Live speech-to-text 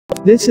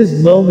This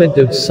is moment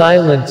of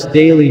silence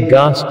daily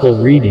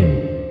gospel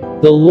reading.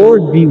 The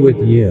Lord be with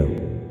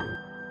you.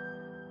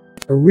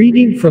 A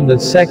reading from the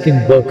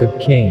second book of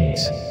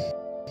Kings.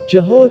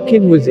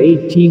 Jehoiakim was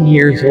 18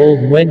 years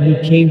old when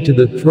he came to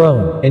the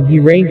throne, and he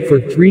reigned for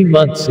 3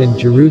 months in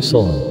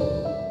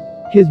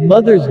Jerusalem. His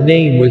mother's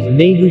name was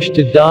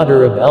Nehushta,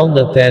 daughter of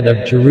Elnathan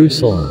of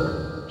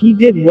Jerusalem. He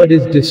did what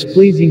is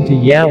displeasing to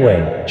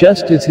Yahweh,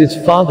 just as his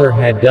father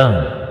had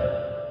done.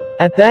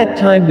 At that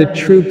time the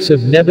troops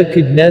of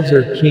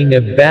Nebuchadnezzar king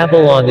of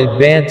Babylon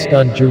advanced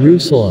on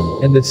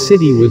Jerusalem, and the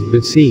city was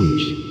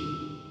besieged.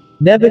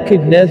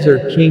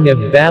 Nebuchadnezzar king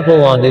of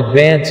Babylon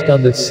advanced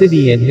on the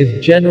city, and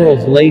his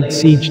generals laid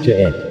siege to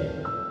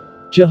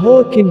it.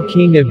 Jehoiakim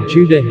king of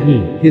Judah,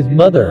 his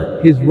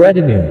mother, his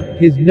retinue,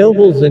 his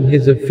nobles and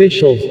his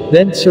officials,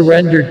 then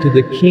surrendered to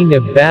the king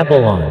of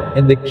Babylon,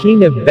 and the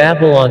king of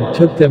Babylon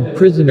took them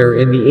prisoner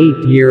in the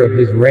 8th year of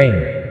his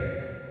reign.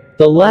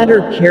 The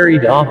latter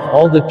carried off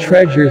all the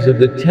treasures of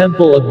the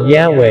temple of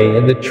Yahweh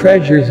and the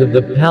treasures of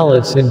the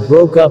palace, and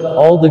broke up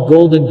all the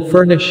golden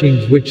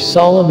furnishings which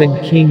Solomon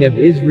king of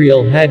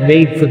Israel had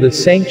made for the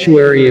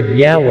sanctuary of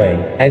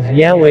Yahweh, as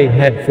Yahweh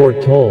had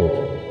foretold.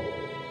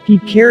 He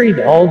carried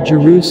all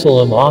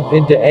Jerusalem off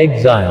into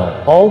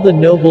exile, all the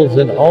nobles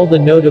and all the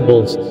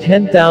notables,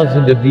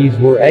 10,000 of these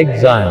were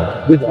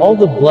exiled, with all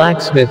the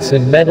blacksmiths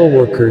and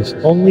metalworkers.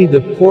 Only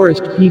the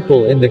poorest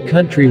people in the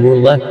country were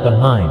left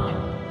behind.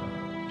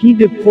 He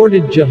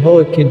deported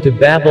Jehoiakim to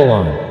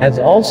Babylon, as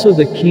also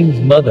the king's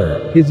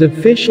mother, his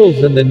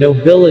officials and the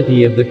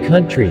nobility of the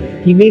country.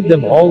 He made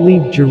them all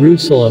leave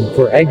Jerusalem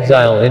for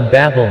exile in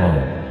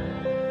Babylon.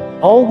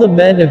 All the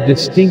men of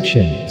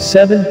distinction,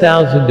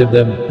 7,000 of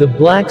them, the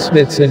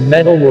blacksmiths and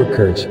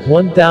metalworkers,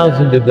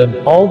 1,000 of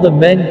them, all the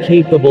men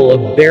capable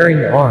of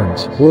bearing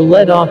arms, were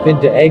led off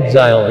into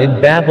exile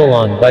in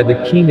Babylon by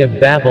the king of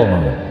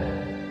Babylon.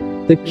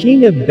 The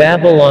king of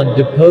Babylon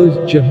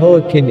deposed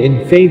Jehoiakim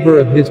in favor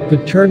of his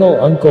paternal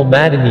uncle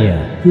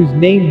Mattaniah, whose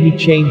name he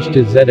changed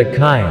to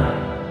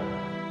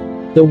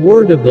Zedekiah. The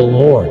word of the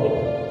Lord.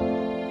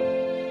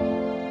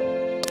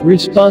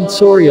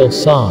 Responsorial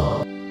Psalm.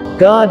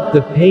 God,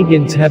 the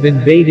pagans have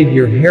invaded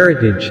your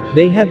heritage,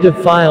 they have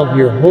defiled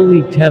your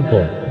holy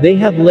temple, they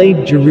have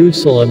laid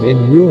Jerusalem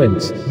in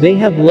ruins, they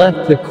have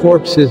left the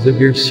corpses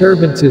of your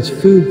servants as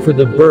food for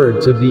the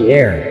birds of the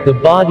air, the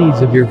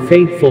bodies of your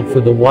faithful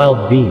for the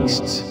wild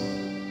beasts.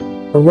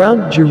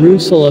 Around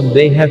Jerusalem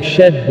they have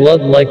shed blood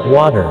like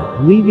water,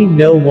 leaving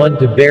no one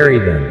to bury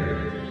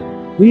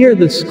them. We are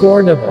the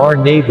scorn of our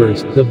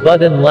neighbors, the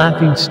butt and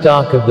laughing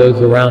stock of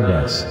those around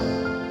us.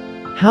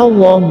 How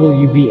long will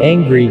you be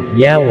angry,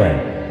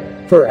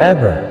 Yahweh?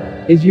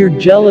 Forever. Is your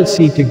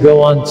jealousy to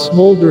go on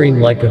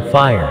smoldering like a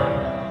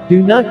fire?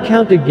 Do not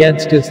count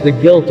against us the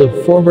guilt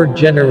of former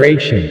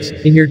generations.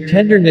 In your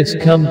tenderness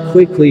come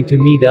quickly to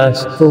meet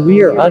us, for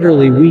we are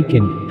utterly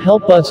weakened.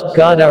 Help us,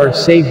 God our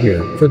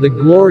Savior, for the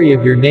glory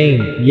of your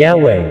name,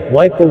 Yahweh.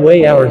 Wipe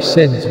away our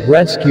sins,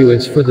 rescue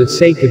us for the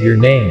sake of your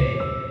name.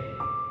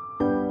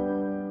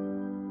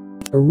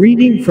 A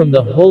reading from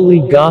the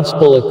Holy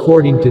Gospel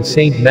according to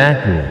St.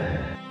 Matthew.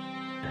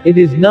 It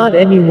is not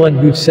anyone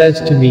who says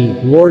to me,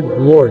 Lord,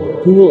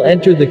 Lord, who will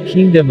enter the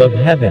kingdom of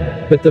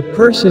heaven, but the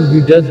person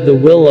who does the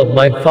will of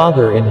my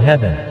Father in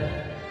heaven.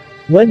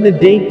 When the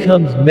day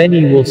comes,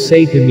 many will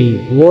say to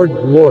me, Lord,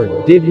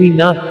 Lord, did we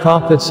not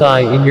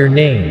prophesy in your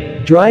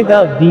name, drive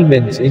out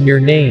demons in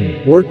your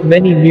name, work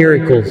many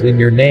miracles in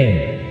your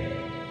name?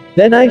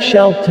 Then I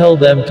shall tell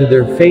them to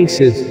their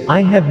faces,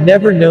 I have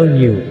never known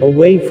you,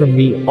 away from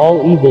me,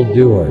 all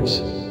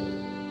evildoers.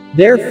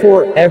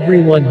 Therefore,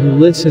 everyone who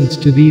listens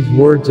to these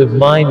words of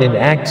mine and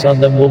acts on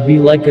them will be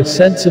like a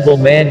sensible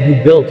man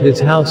who built his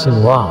house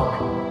on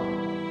rock.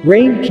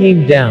 Rain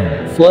came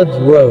down, floods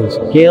rose,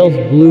 gales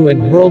blew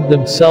and hurled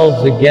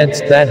themselves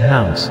against that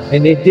house,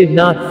 and it did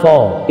not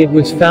fall, it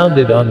was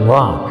founded on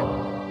rock.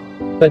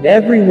 But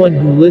everyone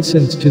who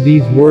listens to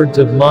these words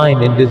of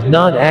mine and does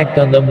not act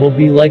on them will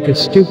be like a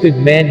stupid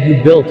man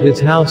who built his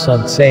house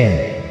on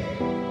sand.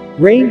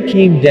 Rain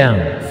came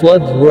down,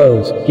 floods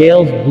rose,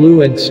 gales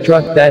blew and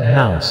struck that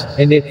house,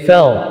 and it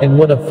fell, and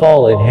what a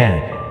fall it had.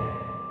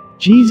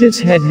 Jesus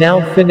had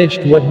now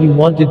finished what he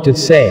wanted to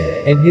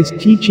say, and his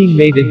teaching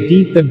made a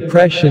deep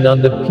impression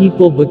on the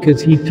people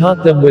because he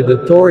taught them with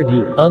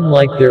authority,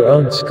 unlike their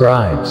own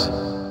scribes.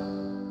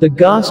 The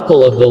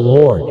Gospel of the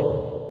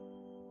Lord.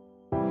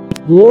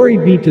 Glory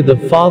be to the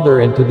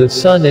Father and to the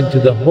Son and to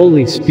the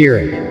Holy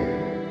Spirit.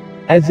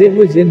 As it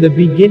was in the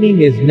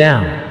beginning is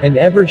now, and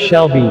ever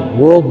shall be,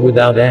 world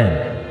without end.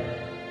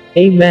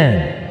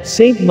 Amen.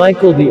 Saint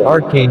Michael the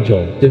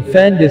Archangel,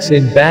 defend us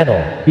in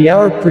battle, be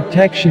our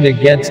protection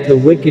against the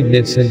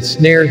wickedness and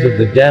snares of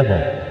the devil.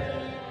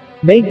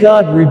 May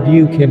God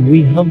rebuke him,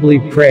 we humbly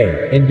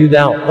pray, and do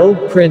thou, O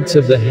Prince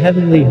of the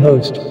heavenly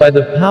host, by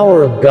the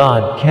power of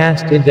God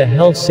cast into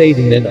hell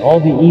Satan and all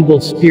the evil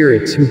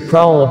spirits who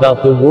prowl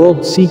about the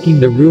world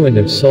seeking the ruin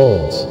of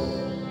souls.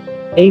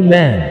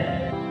 Amen.